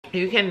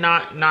You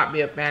cannot not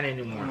be a fan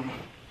anymore.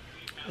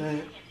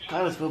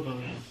 College football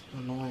is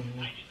annoying.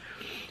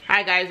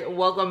 Hi guys,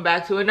 welcome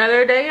back to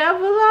another day of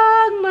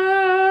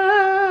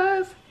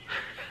Vlogmas.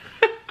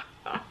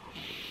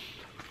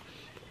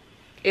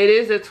 It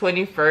is the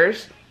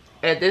 21st.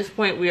 At this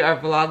point, we are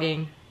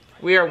vlogging.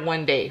 We are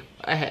one day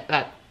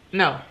ahead.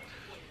 No.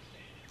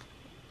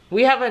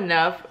 We have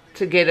enough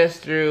to get us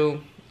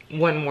through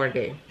one more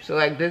day. So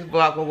like this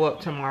vlog will go up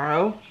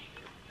tomorrow.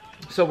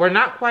 So we're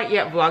not quite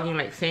yet vlogging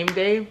like same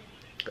day.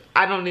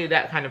 I don't need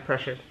that kind of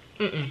pressure.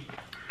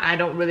 I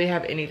don't really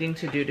have anything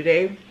to do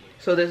today.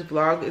 So this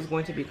vlog is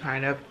going to be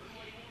kind of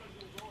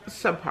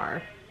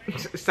subpar.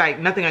 It's like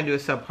nothing I do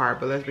is subpar,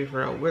 but let's be for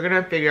real. We're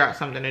gonna figure out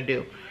something to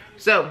do.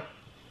 So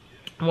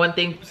one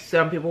thing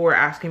some people were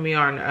asking me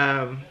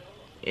on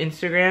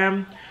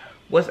Instagram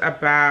was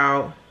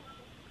about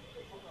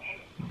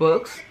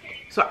books.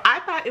 So I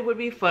thought it would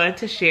be fun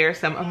to share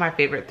some of my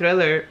favorite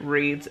thriller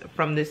reads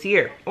from this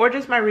year, or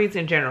just my reads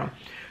in general.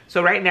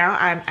 So right now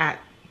I'm at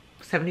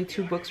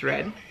 72 books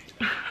read.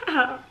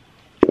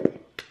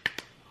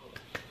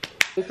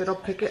 If it'll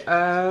pick it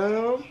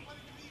up,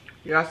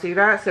 y'all see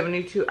that?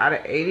 72 out of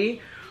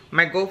 80.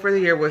 My goal for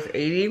the year was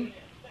 80.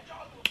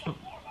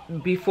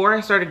 Before I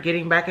started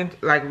getting back into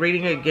like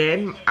reading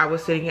again, I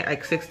was sitting at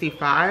like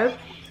 65,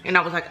 and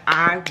I was like,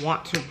 I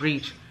want to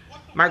reach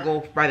my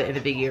goal by the end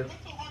of the year.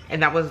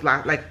 And that was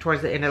like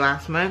towards the end of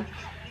last month.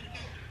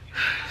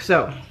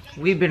 So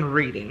we've been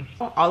reading.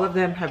 All of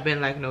them have been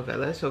like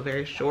novellas, so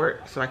very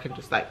short, so I can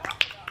just like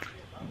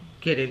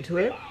get into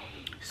it.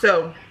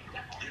 So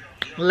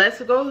let's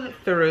go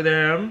through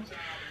them.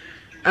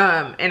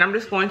 And I'm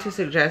just going to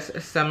suggest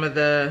some of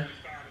the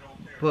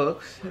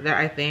books that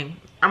I think.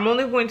 I'm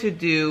only going to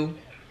do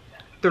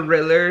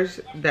thrillers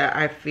that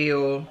I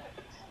feel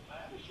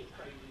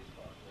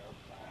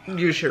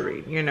you should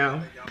read, you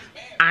know.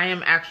 I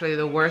am actually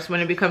the worst when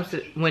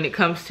it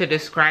comes to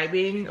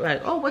describing,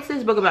 like, oh, what's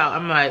this book about?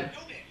 I'm like,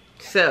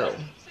 so.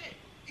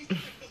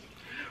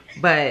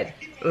 But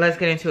let's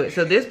get into it.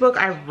 So this book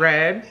I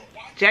read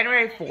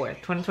January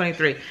 4th,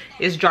 2023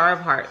 is Jar of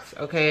Hearts,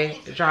 okay?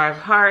 Jar of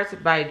Hearts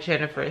by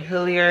Jennifer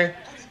Hillier.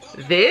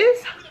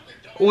 This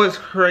was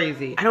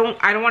crazy. I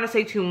don't want to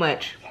say too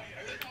much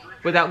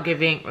without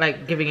giving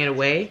it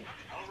away.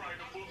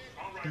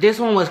 This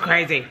one was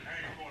crazy.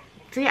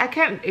 See, I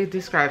can't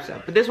describe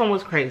stuff, but this one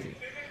was crazy.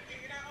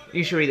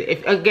 You should read it.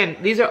 If again,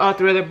 these are all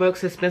thriller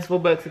books,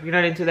 suspenseful books. If you're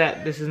not into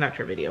that, this is not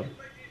your video.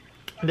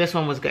 This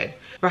one was good.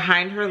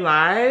 Behind Her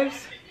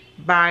Lives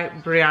by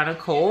Brianna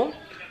Cole.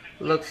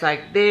 Looks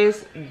like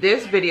this.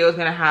 This video is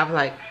gonna have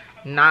like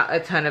not a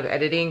ton of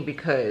editing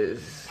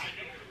because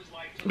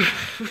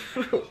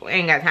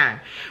ain't got time.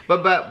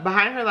 But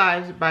Behind Her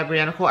Lives by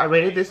Brianna Cole, I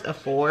rated this a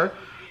 4.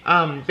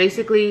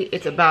 Basically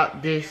it's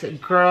about this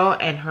girl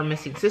and her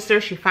missing sister.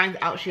 She finds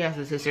out she has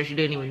a sister. She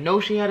didn't even know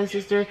she had a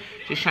sister.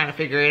 She's trying to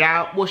figure it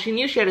out. Well, she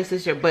knew she had a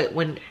sister, but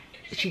when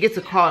she gets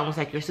a call and was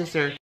like, your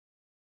sister,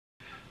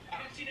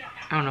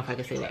 I don't know if I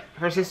can say that,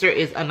 her sister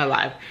is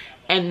unalive.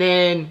 And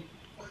then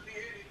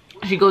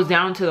she goes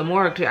down to the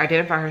morgue to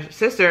identify her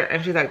sister,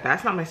 and she's like,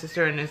 that's not my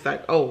sister. And it's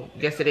like, oh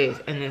yes it is.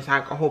 And it's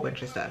like a whole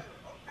bunch of stuff.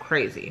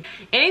 Crazy.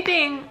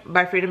 Anything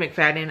by Friennn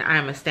McFadden, I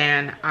am a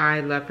stan.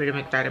 I love Friennn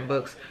McFadden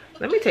books.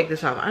 Let me take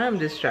this off. I am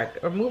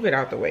distracted. Or move it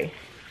out the way.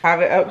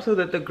 Have it up so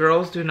that the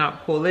girls do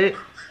not pull it.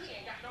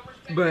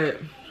 But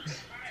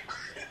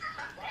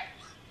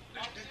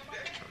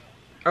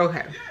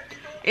okay.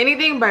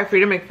 Anything by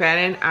Friennn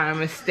McFadden,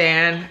 I'm a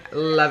stan.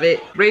 Love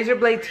it.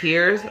 Razorblade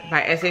Tears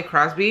by S.A.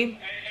 Crosby.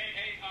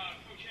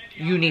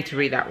 You need to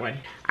read that one.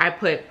 I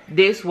put,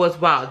 this was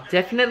wild.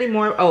 Definitely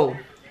more, oh,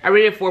 I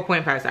rated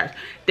 4.5 stars.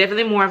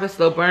 Definitely more of a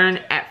slow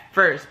burn at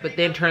first, but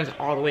then turns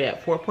all the way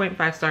up.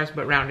 4.5 stars,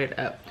 but rounded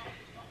up.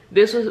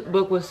 This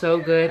book was so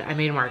good, I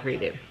made Mark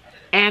read it.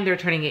 And they're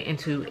turning it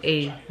into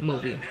a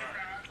movie.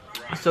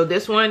 So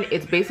this one,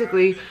 it's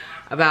basically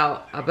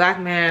about a black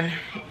man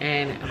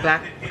and a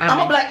black... I'm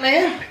a black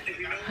man.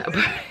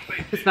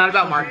 It's not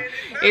about Mark.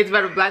 It's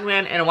about a black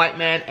man and a white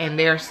man, and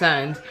their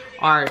sons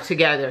are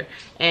together.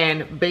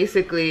 And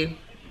basically,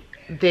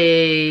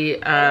 they...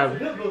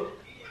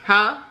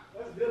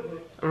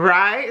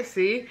 Right?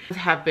 See?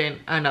 Have been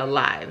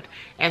unalived.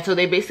 And so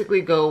they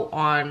basically go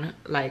on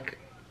like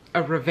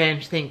a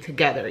revenge thing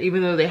together,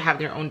 even though they have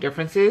their own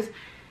differences,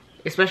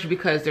 especially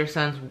because their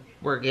sons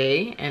were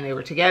gay and they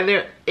were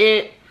together.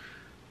 It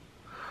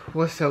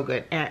was so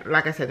good. And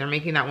like I said, they're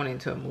making that one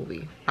into a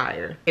movie.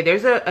 Fire.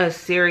 There's a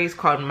series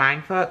called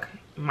Mindfuck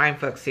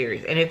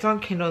series, and it's on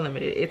Kindle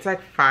Unlimited. It's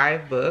like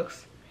 5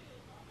 books.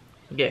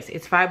 Yes,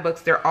 it's 5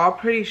 books. They're all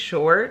pretty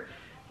short,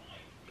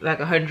 like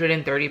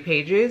 130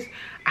 pages.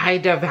 I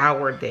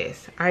devoured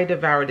this. I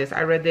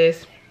read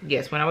this,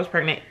 yes, when I was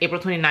pregnant,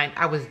 April 29th.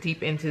 I was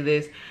deep into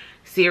this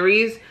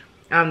series.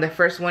 The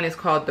first one is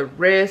called The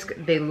Risk.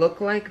 They look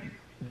like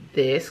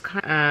this. The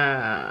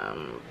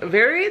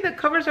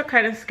covers are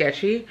kind of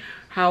sketchy.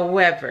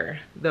 However,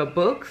 the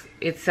books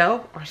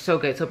itself are so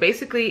good. So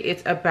basically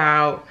it's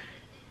about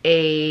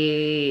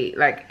a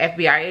like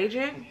FBI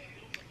agent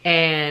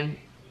and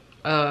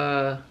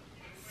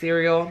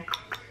cereal,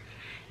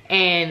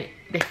 and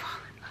they fall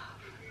in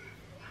love.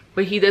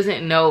 But he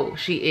doesn't know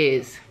she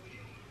is.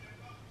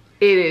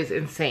 It is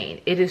insane.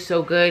 It is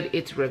so good.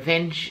 It's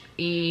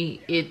revenge-y.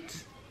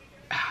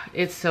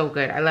 It's so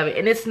good. I love it.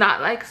 And it's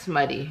not like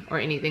smutty or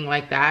anything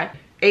like that.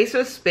 Ace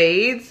of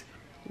Spades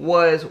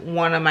was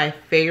one of my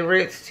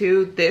favorites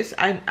too. This,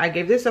 I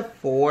gave this a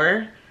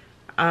 4.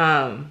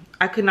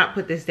 I could not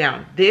put this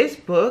down. This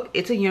book,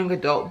 it's a young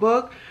adult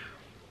book,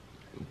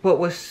 but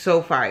was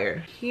so fire.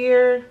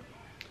 Here,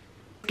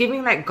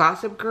 giving like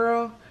Gossip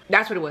Girl.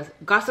 That's what it was.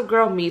 Gossip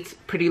Girl meets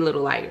Pretty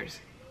Little Liars.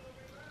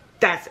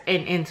 That's,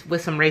 and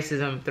with some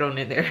racism thrown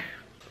in there.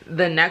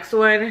 The next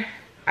one,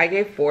 I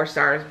gave 4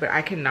 stars, but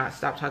I cannot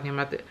stop talking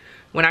about it.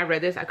 When I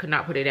read this, I could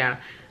not put it down.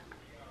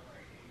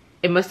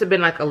 It must have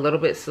been like a little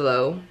bit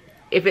slow.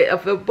 If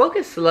a book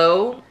is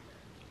slow,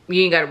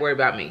 you ain't gotta worry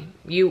about me.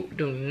 You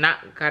do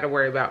not gotta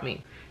worry about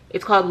me.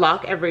 It's called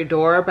Lock Every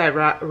Door by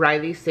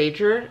Riley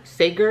Sager.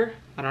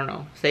 I don't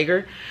know,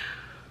 Sager.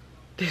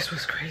 This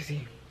was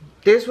crazy.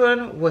 This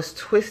one was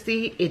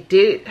twisty. It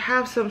did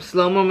have some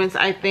slow moments,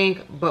 I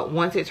think, but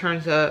once it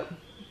turns up,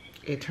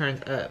 it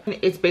turns up.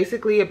 It's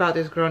basically about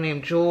this girl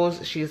named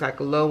Jules. She's like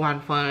low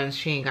on funds.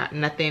 She ain't got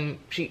nothing.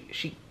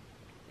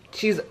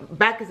 She's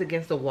back is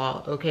against the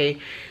wall, okay?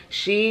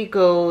 She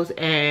goes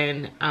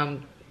and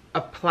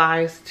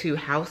applies to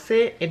house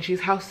sit, and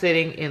she's house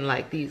sitting in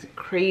like these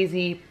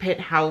crazy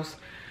penthouses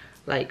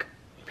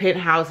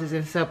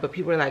and stuff, but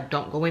people are like,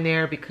 don't go in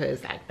there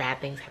because like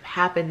bad things have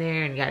happened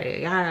there and yada yada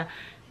yada.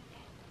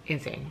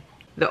 Insane.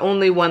 The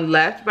only one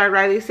left by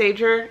Riley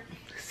Sager.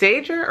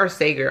 Sager or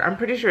Sager? I'm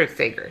pretty sure it's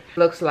Sager.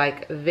 Looks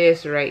like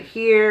this right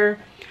here.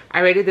 I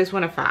rated this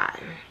one a 5.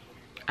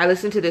 I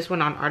listened to this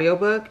one on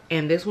audiobook,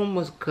 and this one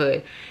was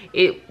good.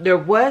 There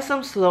was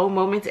some slow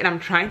moments, and I'm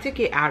trying to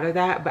get out of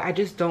that, but I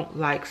just don't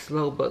like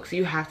slow books.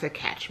 You have to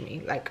catch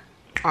me like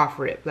off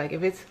rip. Like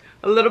if it's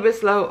a little bit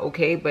slow,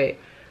 okay, but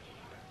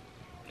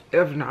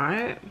if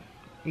not,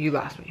 you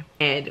lost me.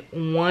 And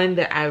one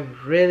that I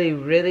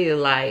really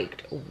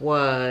liked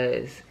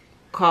was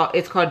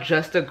it's called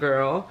Just a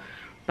Girl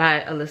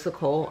by Alyssa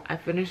Cole. I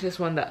finished this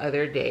one the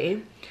other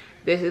day.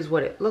 This is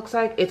what it looks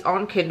like. It's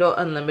on Kindle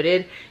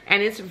Unlimited,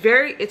 and it's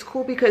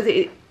cool because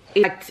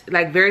it's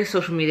like very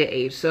social media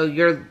age. So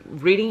you're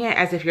reading it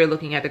as if you're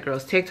looking at the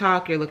girl's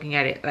TikTok. You're looking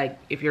at it like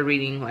if you're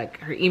reading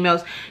like her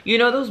emails. You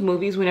know those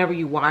movies whenever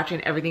you watch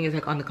and everything is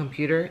like on the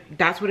computer?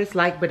 That's what it's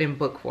like, but in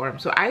book form.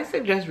 So I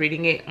suggest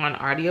reading it on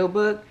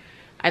audiobook.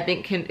 I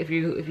think if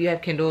you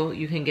have Kindle,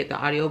 you can get the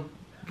audio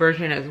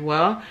version as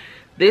well.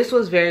 This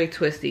was very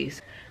twisty.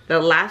 The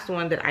last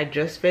one that I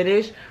just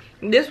finished,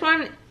 this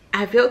one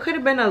I feel could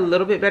have been a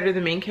little bit better.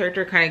 The main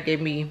character kind of gave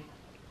me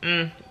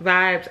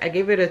vibes. I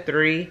gave it a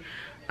 3.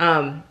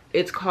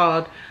 It's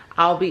called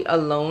I'll Be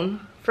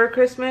Alone for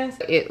Christmas.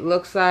 It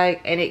looks like,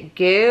 and it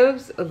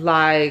gives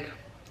like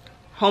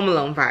Home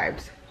Alone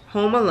vibes.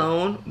 Home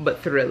Alone,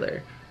 but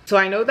thriller. So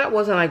I know that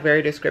wasn't like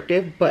very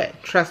descriptive,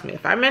 but trust me,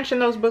 if I mention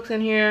those books in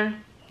here,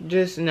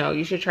 just know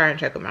you should try and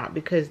check them out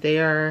because they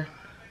are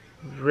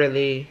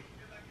really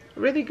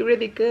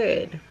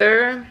good.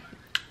 Third,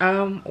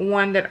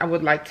 one that I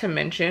would like to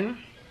mention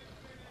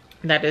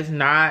that is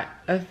not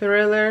a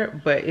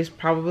thriller, but is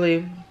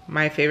probably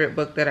my favorite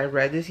book that I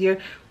read this year,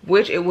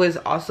 which it was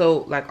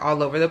also like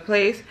all over the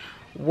place,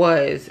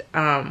 was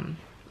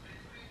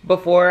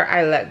Before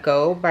I Let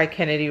Go by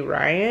Kennedy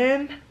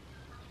Ryan.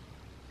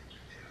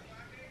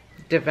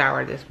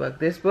 Devour this book.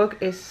 This book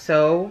is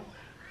so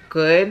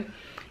good.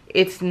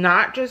 It's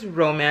not just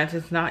romance.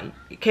 It's not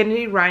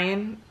Kennedy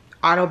Ryan,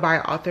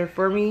 author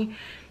for me.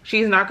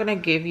 She's not gonna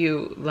give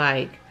you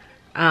like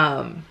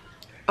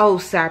oh,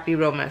 sappy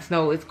romance.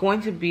 No, it's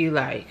going to be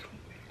like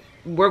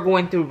we're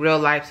going through real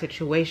life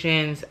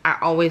situations. I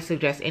always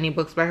suggest any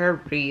books by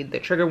her, read the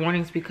trigger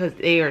warnings because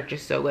they are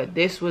just so good.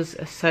 This was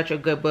such a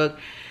good book.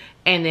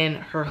 And then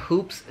her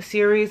Hoops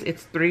series,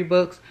 it's 3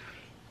 books.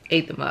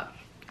 Ate them up.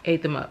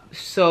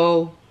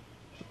 So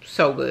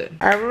good.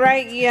 All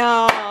right,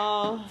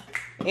 y'all,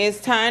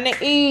 it's time to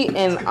eat.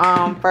 And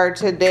for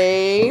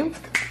today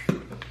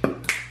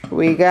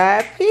we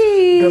got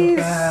peas.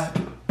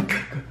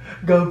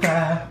 Go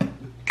Pop.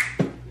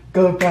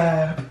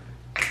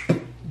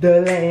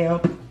 The lamb.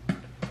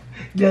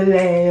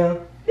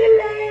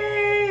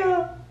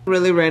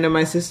 Really random,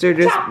 my sister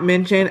just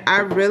mentioned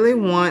I really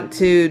want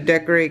to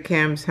decorate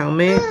Cam's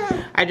helmet.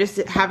 I just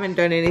haven't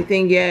done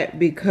anything yet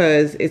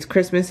because it's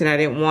Christmas and I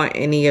didn't want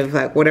any of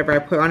like whatever I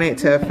put on it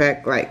to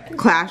affect like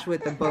clash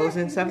with the bows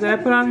and stuff that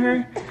I put on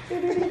her.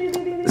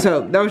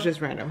 So that was just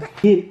random.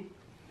 Get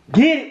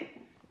it.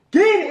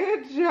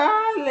 Good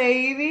job,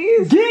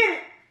 ladies. Get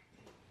it.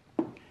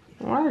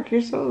 Mark,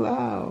 you're so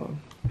loud.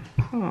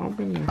 Oh,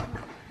 open it.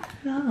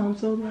 No, I'm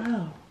so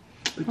loud.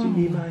 But you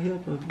need my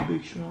help of a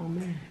big strong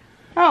man.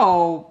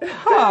 Oh, please.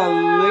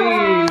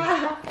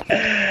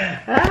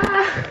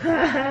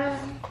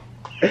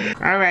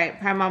 All right,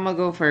 Pie Mama,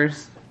 go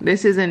first.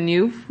 This is a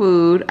new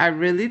food. I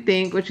really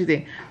think, what you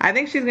think? I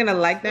think she's gonna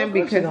like them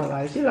because she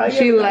likes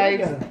she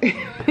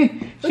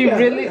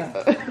really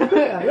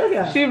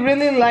she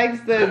really likes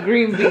the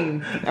green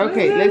beans.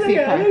 Okay, let's see.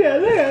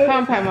 Pie. Come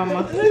on, Pie Mama.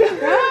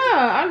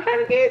 Wow, I'm trying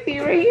to get it to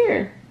you right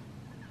here.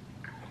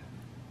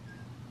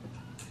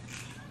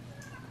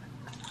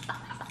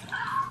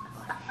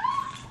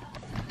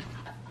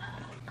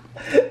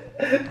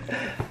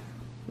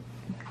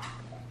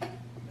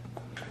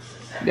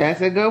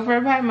 That's a go for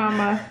a Pie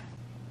Mama.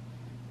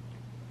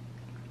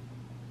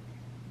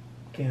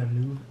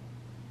 Cam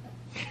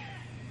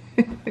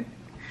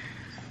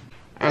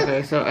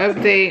Okay, so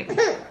update.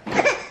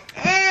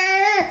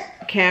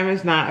 Cam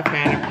is not a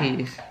fan of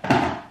peas.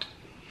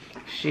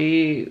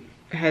 She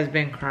has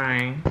been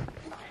crying.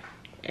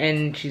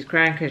 And she's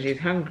crying because she's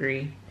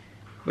hungry,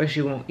 but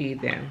she won't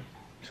eat them.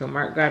 So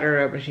Mark got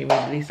her up and she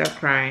immediately stopped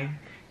crying.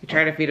 He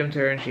tried to feed them to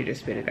her and she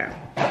just spit it out.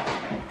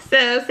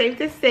 So, safe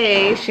to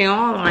say, she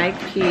don't like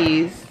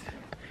peas.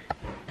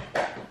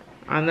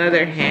 On the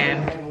other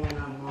hand,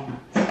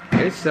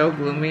 it's so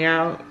gloomy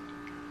out.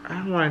 I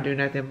don't want to do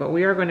nothing, but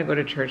we are going to go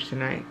to church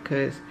tonight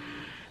because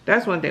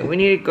that's one thing. We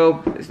need to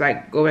go, it's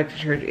like, go back to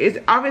church. It's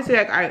obviously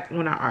like,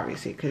 well, not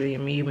obviously, because you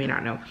may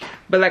not know.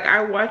 But like,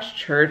 I watch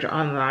church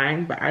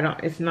online, but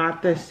it's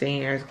not the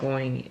same as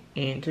going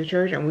into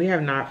church. And we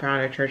have not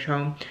found a church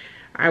home.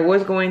 I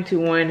was going to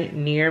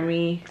one near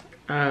me,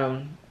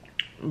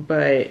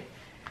 but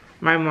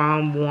my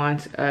mom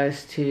wants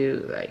us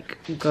to like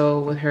go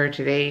with her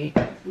today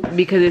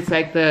because it's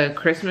like the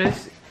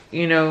Christmas,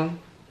 you know,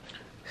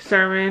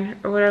 sermon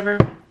or whatever.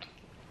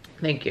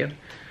 Thank you.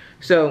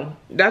 So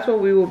that's what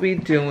we will be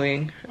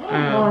doing.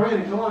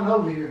 Already going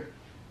over here.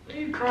 What are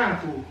you crying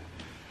for?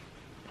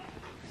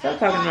 Stop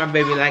talking to my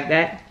baby like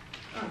that.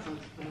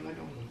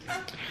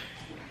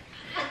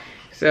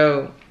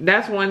 So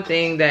that's one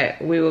thing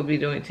that we will be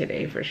doing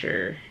today for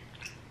sure.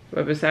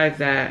 But besides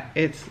that,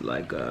 it's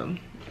like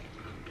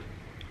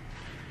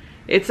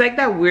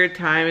that weird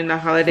time in the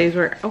holidays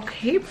where,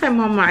 okay, my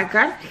mama, I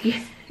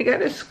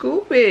gotta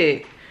scoop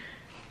it.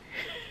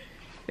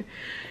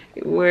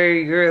 Where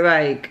you're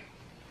like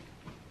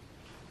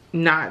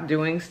not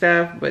doing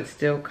stuff but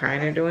still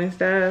kind of doing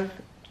stuff.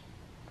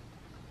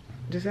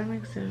 Does that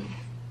make sense?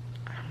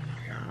 I don't know,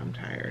 y'all. I'm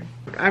tired.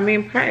 I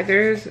mean,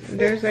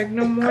 there's like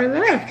no more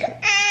left.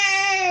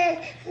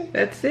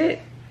 That's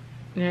it.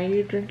 Now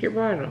you drink your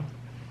bottle.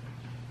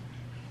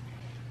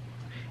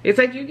 It's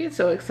like you get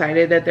so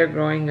excited that they're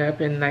growing up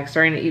and like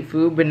starting to eat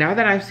food, but now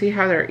that I see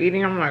how they're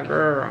eating, I'm like,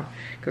 girl,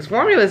 because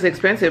formula is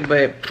expensive,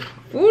 but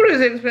food is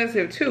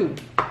expensive too.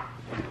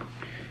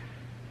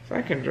 So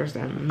I can just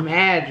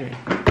imagine.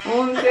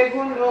 Un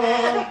segundo,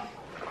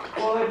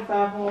 por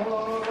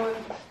favor.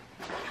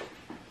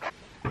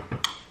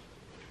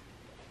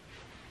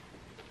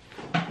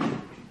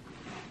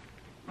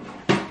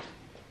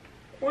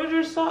 Where's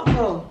your sock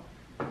go?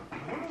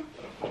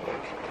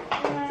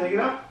 Take it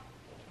off.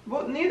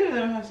 Well, neither of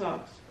them have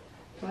socks.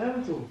 What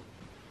happened to them?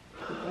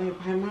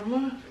 Hi,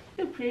 Mama.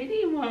 So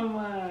pretty,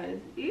 Mama.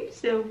 You're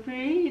so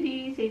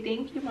pretty. Say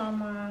thank you,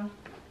 Mama.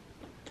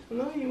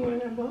 No, you wearing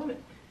that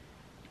bonnet.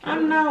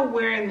 I'm not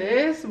wearing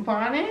this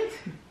bonnet.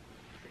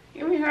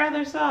 Give me her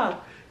other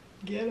sock.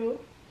 Get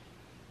up.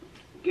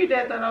 Your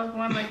dad thought I was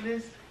going like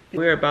this.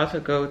 We're about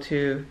to go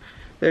to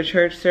the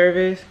church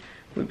service.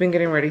 We've been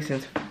getting ready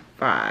since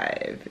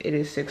 5. It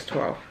is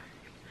 6:12.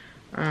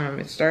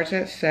 It starts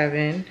at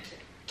 7.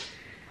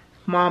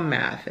 Mom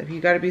math. If you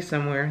got to be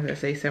somewhere,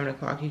 let's say 7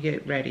 o'clock, you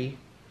get ready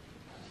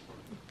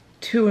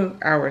 2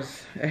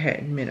 hours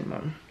ahead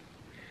minimum.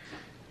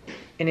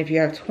 And if you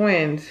have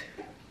twins,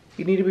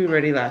 you need to be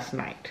ready last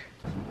night.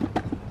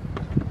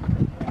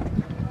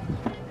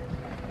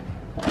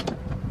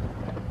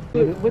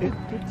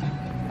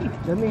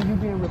 That means you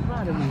being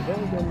replied to me. That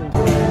means.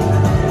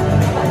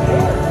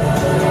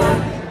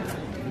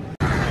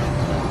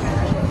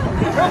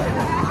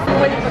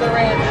 I'm waiting for the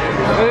ranch.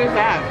 What is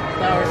that?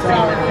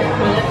 Sour cream.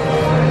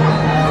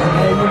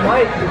 You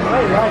might,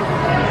 right?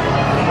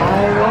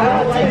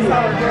 I like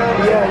sour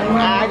cream.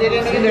 Yeah, I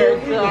didn't either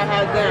until I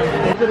had them.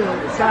 They put a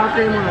sour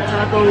cream on a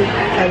taco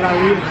and like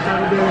we were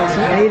Taco Bell and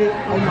she ate it.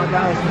 Oh my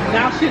gosh.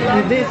 Now she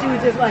loves it. Then she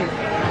was just like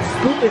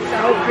scooping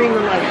sour cream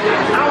and like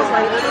I was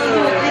like, this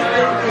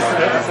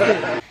is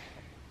disgusting.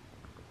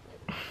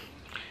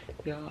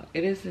 Y'all,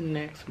 it is the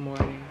next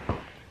morning.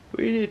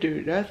 We didn't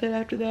do nothing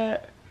after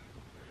that.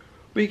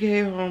 We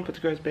came home, put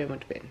the girls to bed,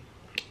 went to bed.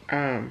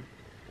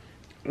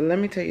 Let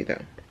me tell you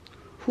though,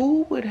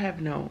 who would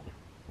have known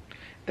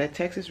that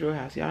Texas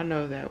Roadhouse, y'all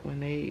know that when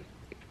they,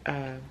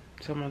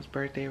 someone's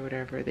birthday or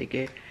whatever, they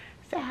get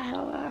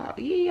saddle out,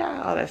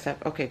 yeah, all that stuff.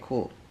 Okay,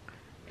 cool.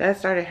 That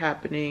started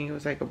happening. It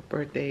was like a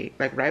birthday,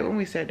 like right when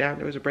we sat down,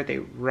 there was a birthday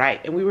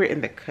right, and we were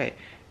in the cut.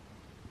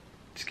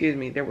 Excuse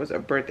me, there was a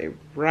birthday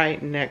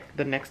right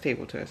the next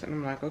table to us. And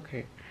I'm like,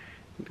 okay,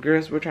 the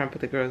girls, we're trying to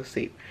put the girls to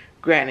sleep.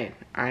 Granted,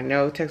 I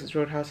know Texas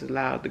Roadhouse is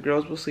loud. The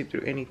girls will sleep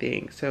through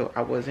anything, so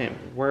I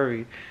wasn't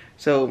worried.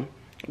 So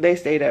they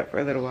stayed up for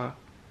a little while.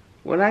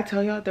 When I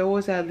tell y'all there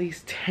was at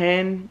least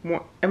 10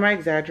 more, am I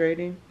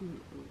exaggerating?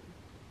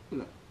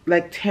 No.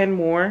 Like 10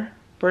 more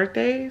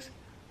birthdays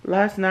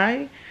last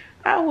night.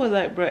 I was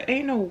like, bro,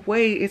 ain't no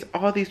way it's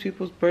all these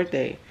people's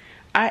birthday.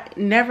 I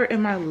never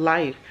in my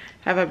life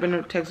have I been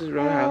to Texas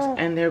Roadhouse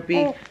and there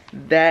be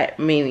that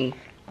many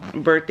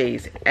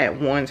birthdays at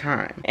one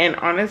time. And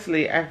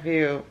honestly, I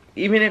feel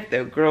even if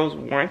the girls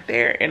weren't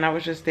there and I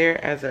was just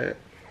there as a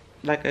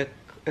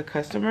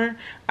customer,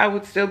 I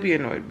would still be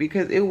annoyed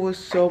because it was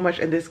so much.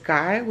 And this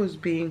guy was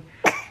being,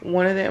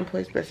 one of the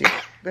employees, bless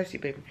you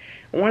baby,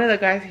 one of the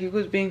guys, he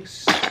was being,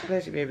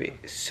 bless you baby,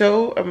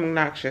 so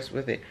obnoxious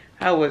with it.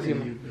 How was he?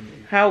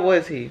 How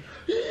was he?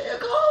 Yeah,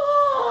 come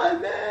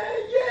on, man.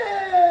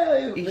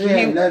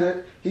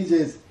 Yeah. He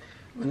just,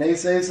 when they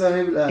say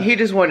something, he be like, he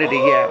just wanted to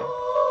yell.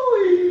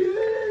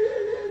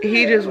 Oh, yeah.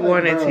 He just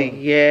wanted to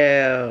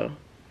yell.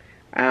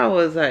 I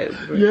was like,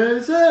 bro.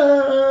 Yes,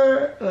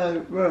 sir.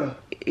 Like, bro.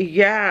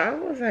 Yeah, I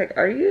was like,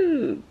 are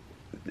you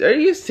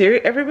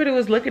serious? Everybody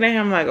was looking at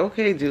him like,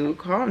 okay, dude,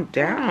 calm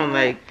down.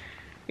 Like,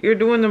 you're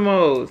doing the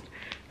most.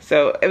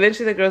 So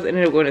eventually the girls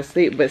ended up going to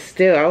sleep, but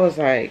still, I was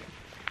like,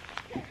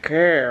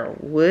 girl,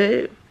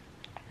 what?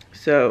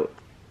 So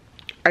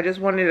I just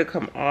wanted to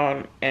come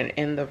on and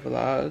end the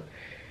vlog.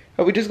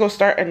 But we just gonna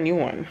start a new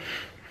one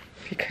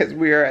because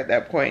we are at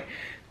that point.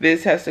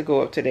 This has to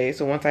go up today.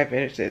 So once I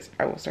finish this,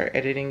 I will start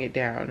editing it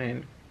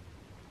down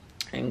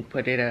and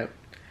put it up.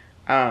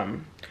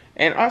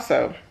 And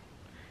also,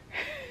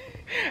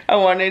 I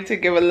wanted to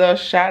give a little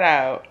shout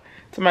out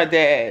to my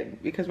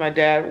dad because my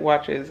dad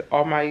watches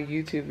all my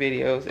YouTube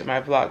videos and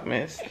my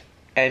Vlogmas.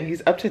 And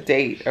he's up to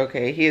date,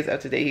 okay? He is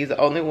up to date. He's the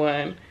only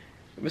one,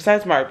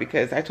 besides Mark,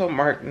 because I told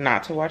Mark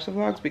not to watch the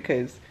vlogs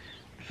because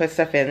I put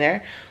stuff in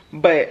there.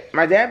 But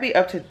my dad be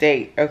up to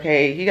date,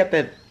 okay? He got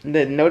the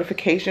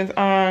notifications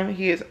on.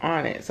 He is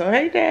on it. So,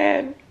 hey,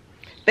 Dad.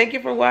 Thank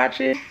you for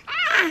watching.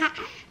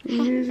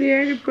 You see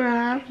any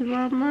props,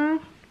 Mama?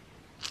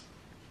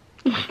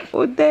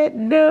 With that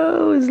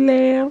nose,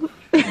 lamb.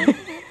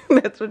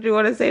 That's what you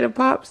want to say to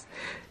Pops?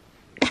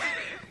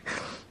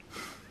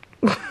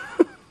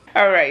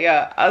 All right,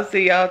 y'all. I'll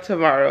see y'all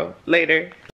tomorrow. Later.